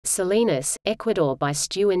Salinas, Ecuador by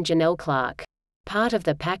Stu and Janell Clarke. Part of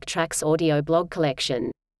the Pack Tracks audio blog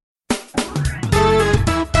collection.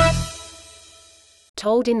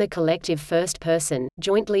 Told in the collective first person,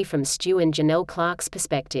 jointly from Stu and Janell Clarke's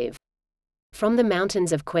perspective. From the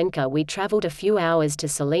mountains of Cuenca we traveled a few hours to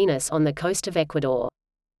Salinas on the coast of Ecuador.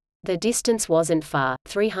 The distance wasn't far,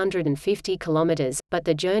 350 kilometers, but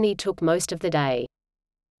the journey took most of the day.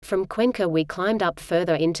 From Cuenca we climbed up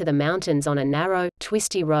further into the mountains on a narrow,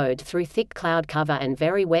 twisty road through thick cloud cover and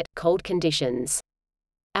very wet, cold conditions.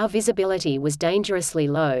 Our visibility was dangerously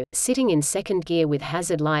low, sitting in second gear with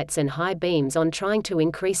hazard lights and high beams on, trying to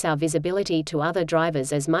increase our visibility to other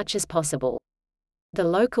drivers as much as possible. The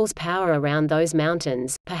locals power around those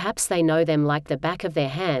mountains, perhaps they know them like the back of their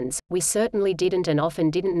hands. We certainly didn't, and often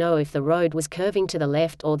didn't know if the road was curving to the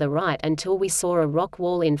left or the right until we saw a rock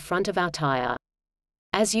wall in front of our tire.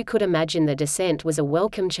 As you could imagine, the descent was a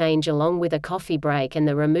welcome change, along with a coffee break and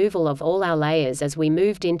the removal of all our layers as we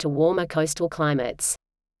moved into warmer coastal climates.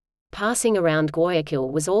 Passing around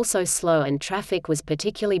Guayaquil was also slow, and traffic was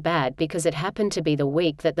particularly bad because it happened to be the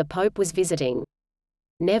week that the Pope was visiting.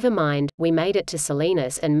 Never mind, we made it to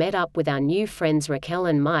Salinas and met up with our new friends Raquel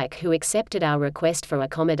and Mike, who accepted our request for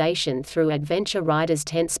accommodation through Adventure Riders'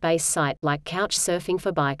 tent space site like couch surfing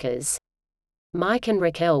for bikers. Mike and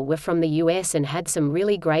Raquel were from the US and had some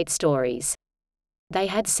really great stories. They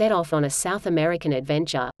had set off on a South American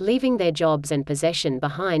adventure, leaving their jobs and possession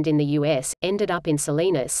behind in the US, ended up in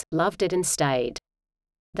Salinas, loved it and stayed.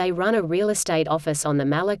 They run a real estate office on the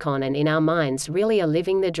Malecon and in our minds really are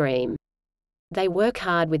living the dream. They work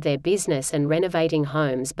hard with their business and renovating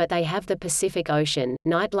homes, but they have the Pacific Ocean,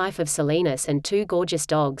 nightlife of Salinas and two gorgeous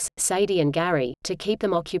dogs, Sadie and Gary, to keep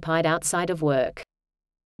them occupied outside of work.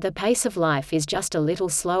 The pace of life is just a little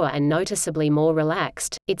slower and noticeably more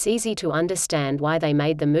relaxed. It's easy to understand why they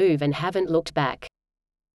made the move and haven't looked back.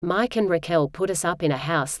 Mike and Raquel put us up in a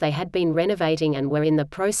house they had been renovating and were in the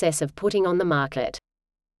process of putting on the market.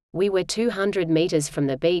 We were 200 meters from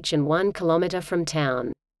the beach and 1 kilometer from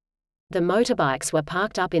town. The motorbikes were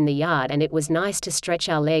parked up in the yard and it was nice to stretch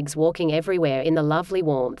our legs walking everywhere in the lovely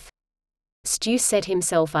warmth. Stu set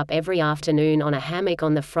himself up every afternoon on a hammock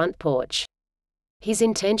on the front porch. His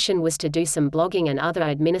intention was to do some blogging and other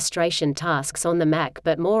administration tasks on the Mac,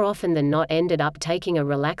 but more often than not ended up taking a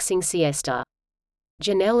relaxing siesta.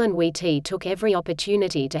 Janell and Wee took every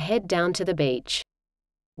opportunity to head down to the beach.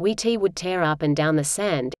 Wee would tear up and down the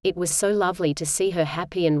sand. It was so lovely to see her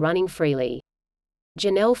happy and running freely.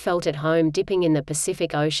 Janell felt at home dipping in the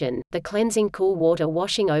Pacific Ocean, the cleansing cool water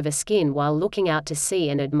washing over skin while looking out to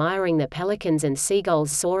sea and admiring the pelicans and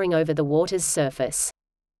seagulls soaring over the water's surface.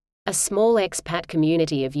 A small expat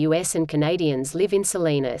community of US and Canadians live in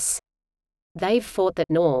Salinas. They've fought the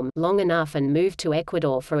norm long enough and moved to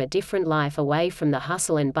Ecuador for a different life away from the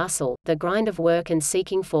hustle and bustle, the grind of work and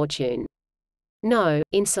seeking fortune. No,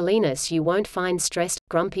 in Salinas you won't find stressed,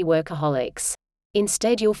 grumpy workaholics.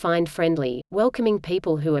 Instead you'll find friendly, welcoming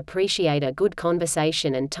people who appreciate a good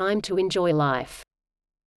conversation and time to enjoy life.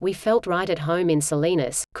 We felt right at home in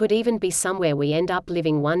Salinas, could even be somewhere we end up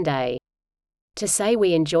living one day. To say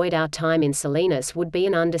we enjoyed our time in Salinas would be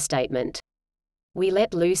an understatement. We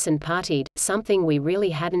let loose and partied, something we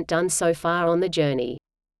really hadn't done so far on the journey.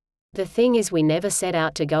 The thing is, we never set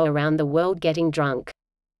out to go around the world getting drunk.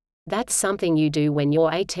 That's something you do when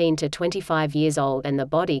you're 18 to 25 years old and the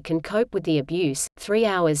body can cope with the abuse, 3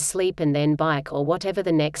 hours sleep and then bike or whatever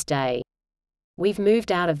the next day. We've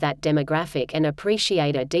moved out of that demographic and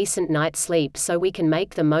appreciate a decent night's sleep so we can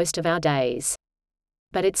make the most of our days.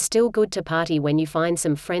 But it's still good to party when you find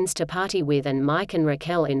some friends to party with, and Mike and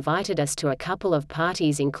Raquel invited us to a couple of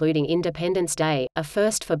parties including Independence Day, a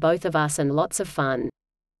first for both of us and lots of fun.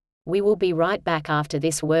 We will be right back after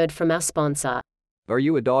this word from our sponsor. Are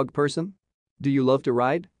you a dog person? Do you love to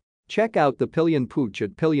ride? Check out the Pillion Pooch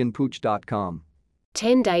at pillionpooch.com.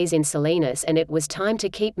 10 days in Salinas and it was time to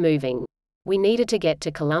keep moving. We needed to get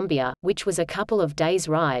to Colombia, which was a couple of days'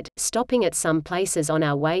 ride, stopping at some places on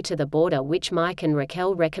our way to the border which Mike and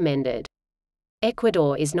Raquel recommended.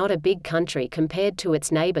 Ecuador is not a big country compared to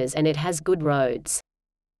its neighbors and it has good roads.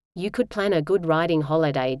 You could plan a good riding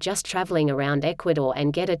holiday just traveling around Ecuador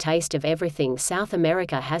and get a taste of everything South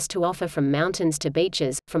America has to offer, from mountains to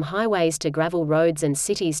beaches, from highways to gravel roads and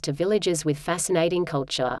cities to villages with fascinating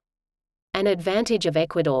culture. An advantage of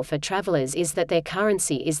Ecuador for travelers is that their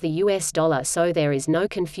currency is the US dollar, so there is no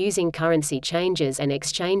confusing currency changes and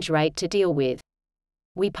exchange rate to deal with.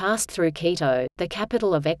 We passed through Quito, the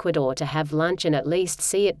capital of Ecuador, to have lunch and at least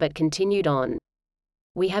see it, but continued on.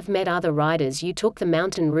 We have met other riders who took the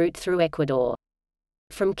mountain route through Ecuador.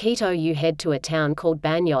 From Quito you head to a town called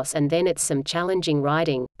Baños and then it's some challenging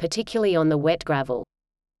riding, particularly on the wet gravel.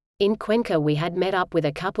 In Cuenca we had met up with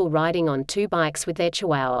a couple riding on 2 bikes with their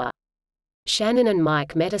chihuahua. Shannon and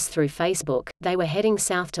Mike met us through Facebook. They were heading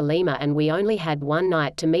south to Lima and we only had one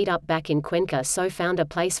night to meet up back in Cuenca, so found a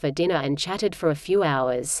place for dinner and chatted for a few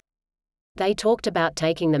hours. They talked about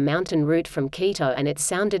taking the mountain route from Quito and it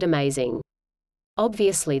sounded amazing.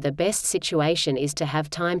 Obviously the best situation is to have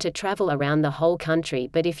time to travel around the whole country,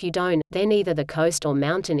 but if you don't, then either the coast or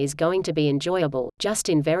mountain is going to be enjoyable, just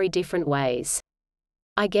in very different ways.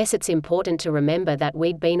 I guess it's important to remember that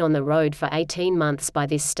we'd been on the road for 18 months by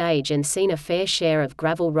this stage and seen a fair share of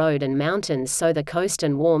gravel road and mountains, so the coast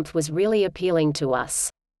and warmth was really appealing to us.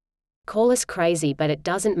 Call us crazy, but it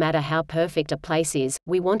doesn't matter how perfect a place is,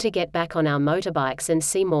 we want to get back on our motorbikes and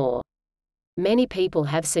see more. Many people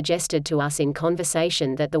have suggested to us in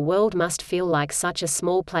conversation that the world must feel like such a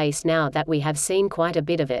small place now that we have seen quite a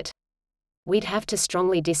bit of it. We'd have to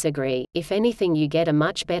strongly disagree. If anything, you get a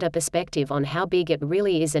much better perspective on how big it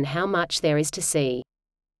really is and how much there is to see.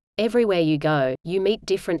 Everywhere you go, you meet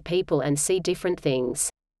different people and see different things.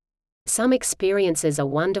 Some experiences are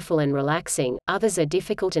wonderful and relaxing, others are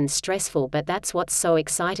difficult and stressful, but that's what's so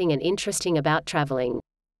exciting and interesting about traveling.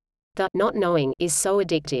 The not knowing is so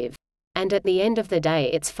addictive. And at the end of the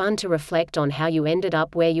day, it's fun to reflect on how you ended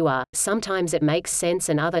up where you are. Sometimes it makes sense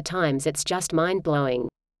and other times it's just mind-blowing.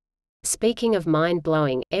 Speaking of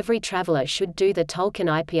mind-blowing, every traveler should do the Tolkien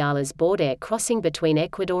Ipiales border crossing between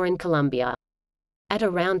Ecuador and Colombia. At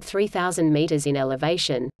around 3,000 meters in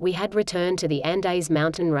elevation, we had returned to the Andes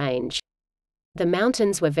mountain range. The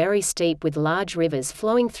mountains were very steep with large rivers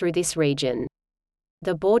flowing through this region.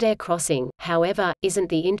 The border crossing, however, isn't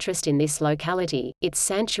the interest in this locality, it's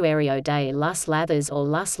Santuario de las Lathas or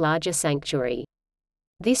Las Larga Sanctuary.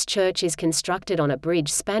 This church is constructed on a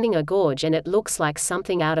bridge spanning a gorge and it looks like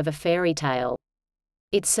something out of a fairy tale.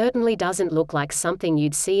 It certainly doesn't look like something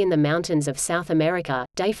you'd see in the mountains of South America,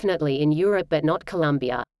 definitely in Europe but not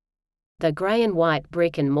Colombia. The grey and white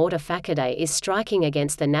brick and mortar facade is striking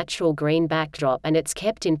against the natural green backdrop and it's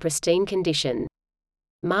kept in pristine condition.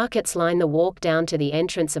 Markets line the walk down to the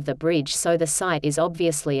entrance of the bridge, so the site is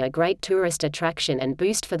obviously a great tourist attraction and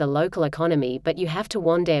boost for the local economy, but you have to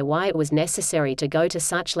wonder why it was necessary to go to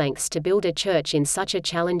such lengths to build a church in such a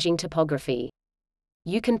challenging topography.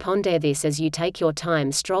 You can ponder this as you take your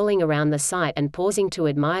time strolling around the site and pausing to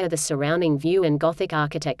admire the surrounding view and Gothic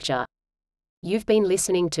architecture. You've been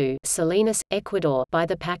listening to Salinas, Ecuador by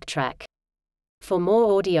The Pack Track. For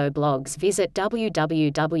more audio blogs, visit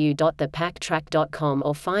www.thepacktrack.com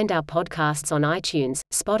or find our podcasts on iTunes,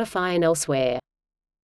 Spotify and elsewhere.